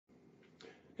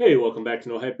Hey, welcome back to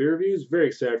No Hype Beer Reviews. Very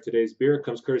excited for today's beer. It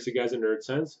comes courtesy guys at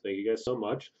Nerdsense. Thank you guys so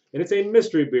much. And it's a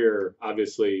mystery beer,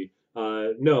 obviously.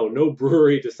 No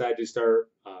brewery decided to start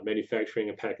manufacturing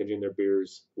and packaging their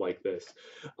beers like this.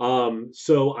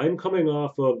 So I'm coming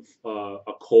off of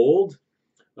a cold,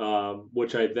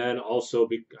 which I then I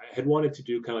had wanted to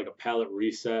do kind of like a palate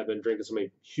reset. Been drinking so many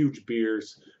huge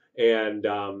beers, and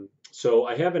so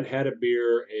I haven't had a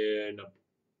beer in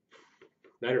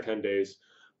 9 or 10 days.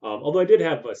 Although I did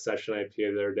have a session IPA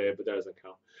the other day, but that doesn't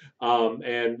count.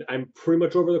 And I'm pretty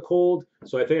much over the cold,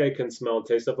 so I think I can smell and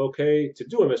taste stuff okay to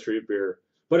do a mystery beer.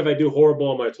 But if I do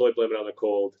horrible, I'm gonna totally blame it on the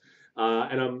cold.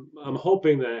 And I'm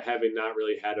hoping that having not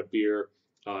really had a beer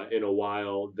in a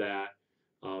while, that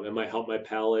it might help my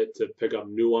palate to pick up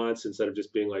nuance instead of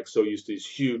just being like so used to these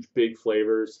huge big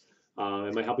flavors.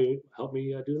 It might help me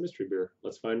do the mystery beer.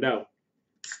 Let's find out.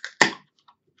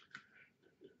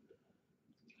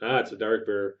 Ah, it's a dark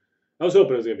beer. I was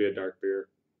hoping it was gonna be a dark beer.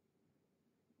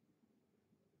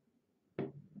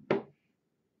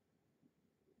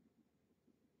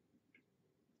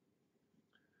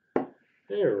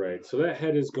 All right, so that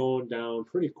head is going down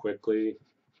pretty quickly.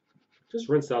 Just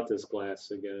rinse out this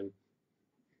glass again.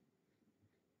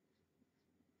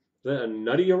 Is that a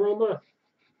nutty aroma?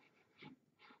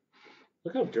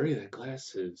 Look how dirty that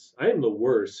glass is. I am the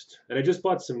worst. And I just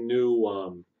bought some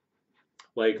new,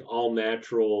 like all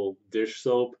natural dish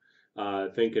soap,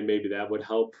 thinking maybe that would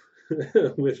help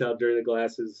with how dirty the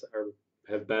glasses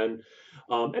have been.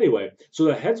 Anyway, so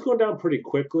the head's going down pretty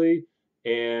quickly,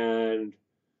 and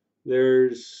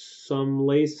there's some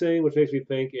lacing, which makes me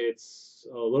think it's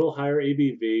a little higher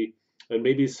ABV, and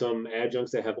maybe some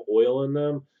adjuncts that have oil in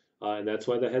them, and that's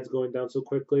why the head's going down so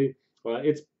quickly.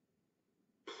 It's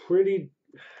pretty,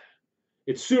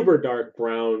 it's super dark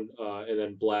brown, and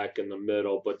then black in the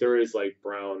middle, but there is like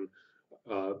brown,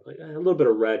 a little bit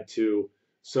of red too.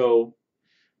 So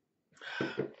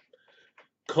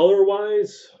color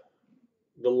wise,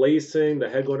 the lacing, the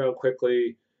head going down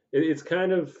quickly, it's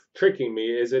kind of tricking me.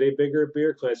 Is it a bigger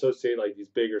beer? Because I associate like these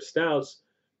bigger stouts,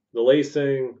 the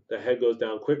lacing, the head goes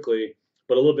down quickly,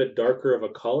 but a little bit darker of a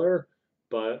color.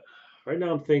 But right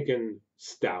now I'm thinking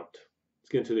stout. Let's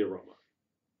get into the aroma.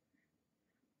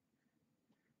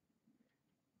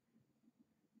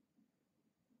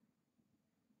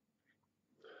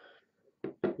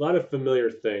 A lot of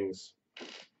familiar things.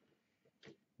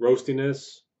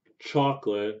 Roastiness,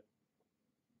 chocolate,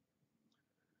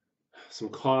 some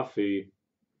coffee,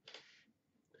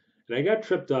 and I got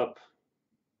tripped up.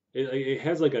 It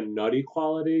has like a nutty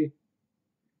quality.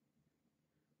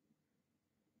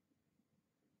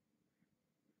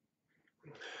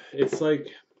 It's like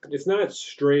it's not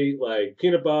straight like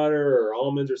peanut butter or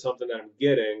almonds or something that I'm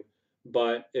getting,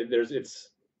 but it's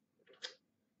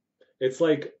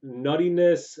like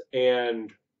nuttiness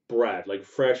and bread, like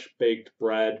fresh baked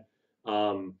bread,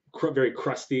 very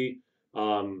crusty.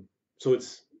 So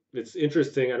it's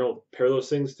interesting. I don't pair those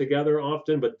things together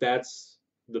often, but that's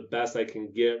the best I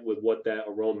can get with what that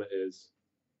aroma is.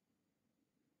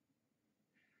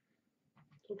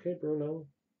 Okay, Bruno.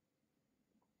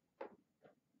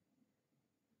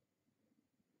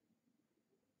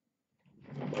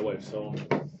 My wife's home.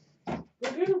 Go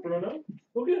get her, Bruno.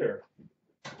 Go get her.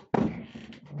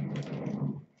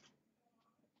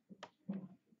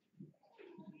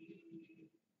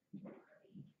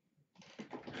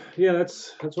 Yeah,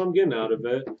 that's what I'm getting out of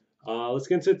it. Let's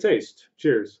get into the taste.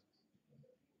 Cheers.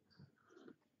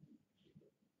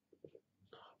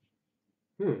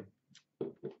 Hmm.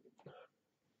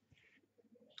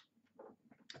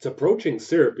 It's approaching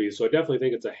syrupy, so I definitely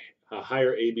think it's a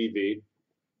higher ABV.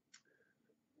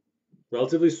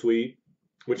 Relatively sweet,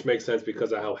 which makes sense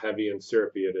because of how heavy and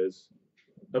syrupy it is.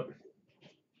 Oh,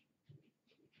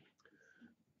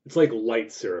 it's like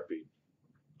light syrupy.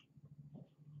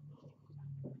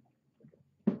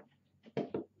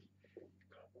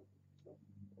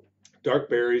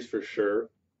 Dark berries for sure.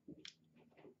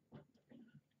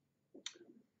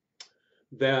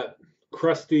 That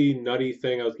crusty, nutty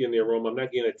thing I was getting the aroma. I'm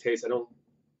not getting a taste. I don't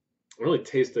really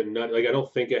taste the nut. Like I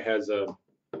don't think it has a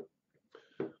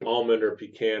almond or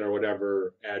pecan or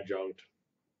whatever adjunct.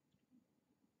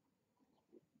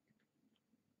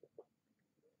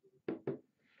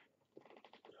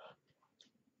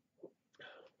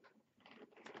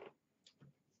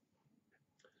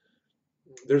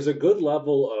 There's a good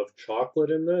level of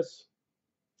chocolate in this.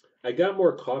 I got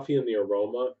more coffee in the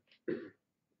aroma.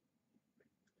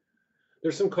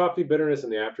 There's some coffee bitterness in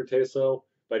the aftertaste though,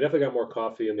 but I definitely got more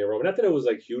coffee in the aroma. Not that it was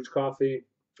like huge coffee.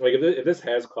 Like if this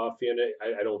has coffee in it,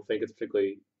 I don't think it's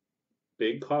particularly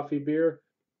big coffee beer,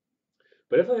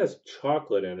 but it definitely has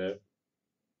chocolate in it.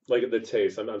 like the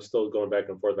taste. I'm still going back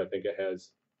and forth. I think it has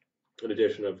an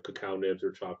addition of cacao nibs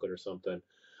or chocolate or something.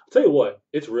 I'll tell you what,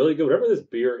 it's really good. Whatever this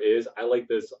beer is, I like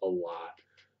this a lot.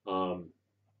 Um,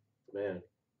 man,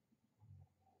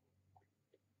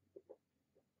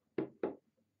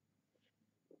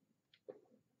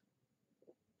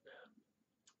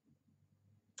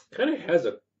 kind of has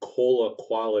a cola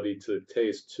quality to the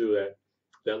taste too.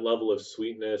 That level of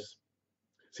sweetness.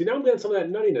 See, now I'm getting some of that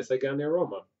nuttiness I got in the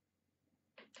aroma.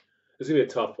 It's gonna be a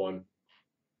tough one.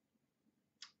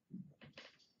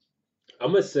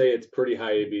 I'm gonna say it's pretty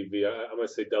high ABV. I'm gonna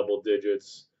say double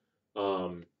digits.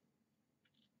 Um,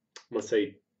 I'm gonna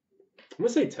say I'm gonna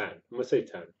say 10. I'm gonna say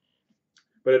 10.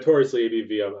 But notoriously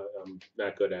ABV, I'm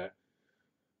not good at.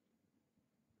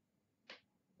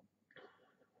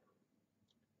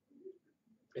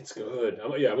 It's good.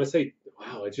 Yeah, I'm gonna say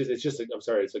wow. It's just I'm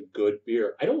sorry. It's a good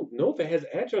beer. I don't know if it has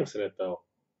adjuncts in it though.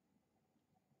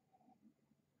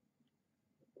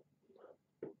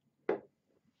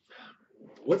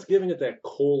 What's giving it that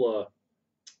cola?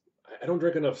 I don't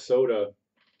drink enough soda.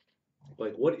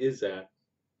 Like what is that?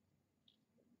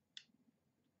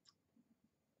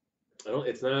 I don't.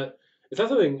 It's not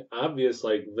something obvious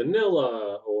like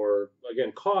vanilla or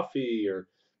again coffee or.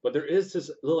 But there is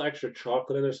this little extra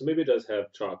chocolate in there, so maybe it does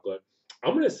have chocolate.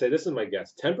 I'm gonna say this is my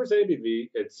guess. 10% ABV.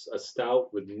 It's a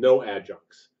stout with no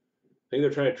adjuncts. I think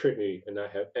they're trying to trick me and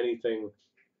not have anything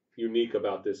unique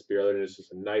about this beer other than it's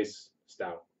just a nice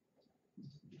stout.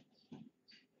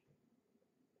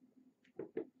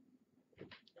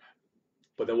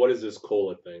 But then what is this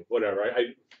cola thing? Whatever.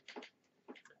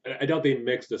 I doubt they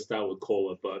mixed the stout with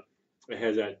cola, but it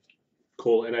has that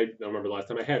cola. And I don't remember the last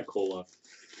time I had cola.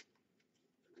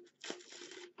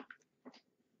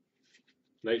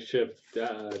 Night Shift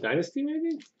Dynasty,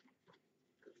 maybe?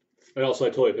 And also, I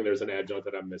totally think there's an adjunct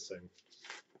that I'm missing.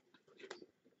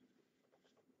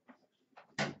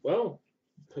 Well,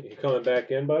 you coming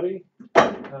back in, buddy?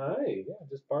 Hi. Yeah,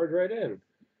 just barge right in.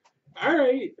 All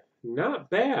right. Not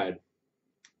bad.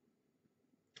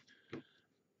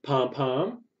 Pom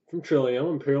Pom from Trillium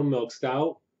Imperial Milk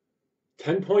Stout.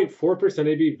 10.4%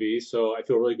 ABV, so I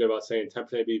feel really good about saying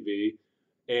 10% ABV.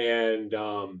 And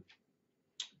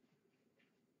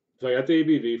so I got the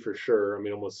ABV for sure. I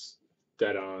mean, almost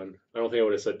dead on. I don't think I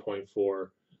would have said zero point 0.4.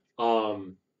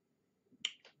 Um,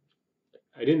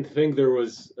 I didn't think there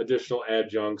was additional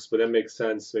adjuncts, but that makes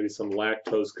sense. Maybe some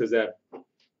lactose because that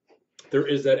there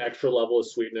is that extra level of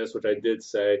sweetness, which I did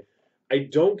say. I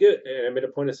don't get, and I made a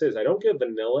point to say this. I don't get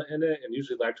vanilla in it, and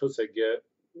usually lactose I get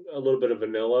a little bit of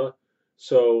vanilla.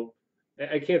 So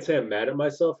I can't say I'm mad at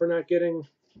myself for not getting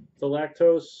the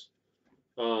lactose.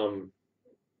 Um,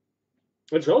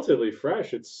 it's relatively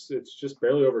fresh. It's just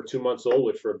barely over 2 months old,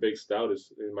 which for a big stout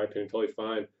is, in my opinion, totally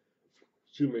fine.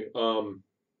 Excuse me.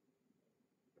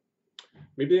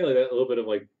 Maybe like that a little bit of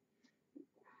like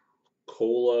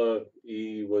cola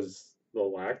e was the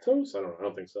lactose. I don't know. I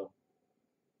don't think so.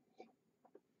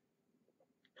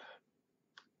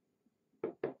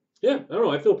 Yeah, I don't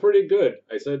know. I feel pretty good.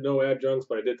 I said no adjuncts,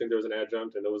 but I did think there was an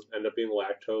adjunct, and it was ended up being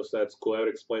lactose. That's cool. I would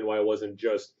explain why it wasn't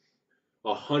just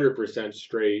 100%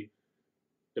 straight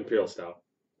imperial stout.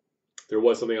 There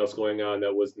was something else going on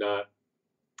that was not,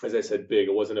 as I said, big.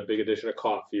 It wasn't a big addition of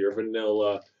coffee or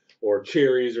vanilla or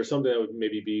cherries or something that would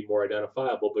maybe be more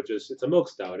identifiable, but just it's a milk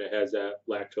stout. It has that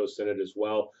lactose in it as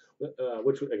well,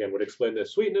 which again would explain the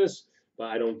sweetness, but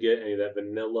I don't get any of that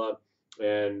vanilla.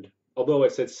 And although I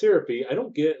said syrupy, I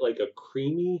don't get like a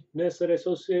creaminess that I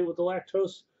associate with the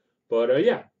lactose. But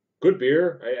yeah, good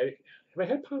beer. Have I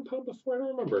had Pom Pom before? I don't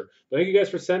remember. But thank you guys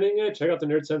for sending it. Check out the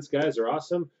Nerdsense guys; they're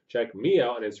awesome. Check me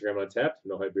out on Instagram on Tapped.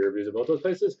 No hype beer reviews at both those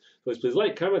places. Please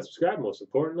like, comment, subscribe. Most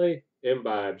importantly,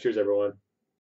 imbibe. Cheers, everyone.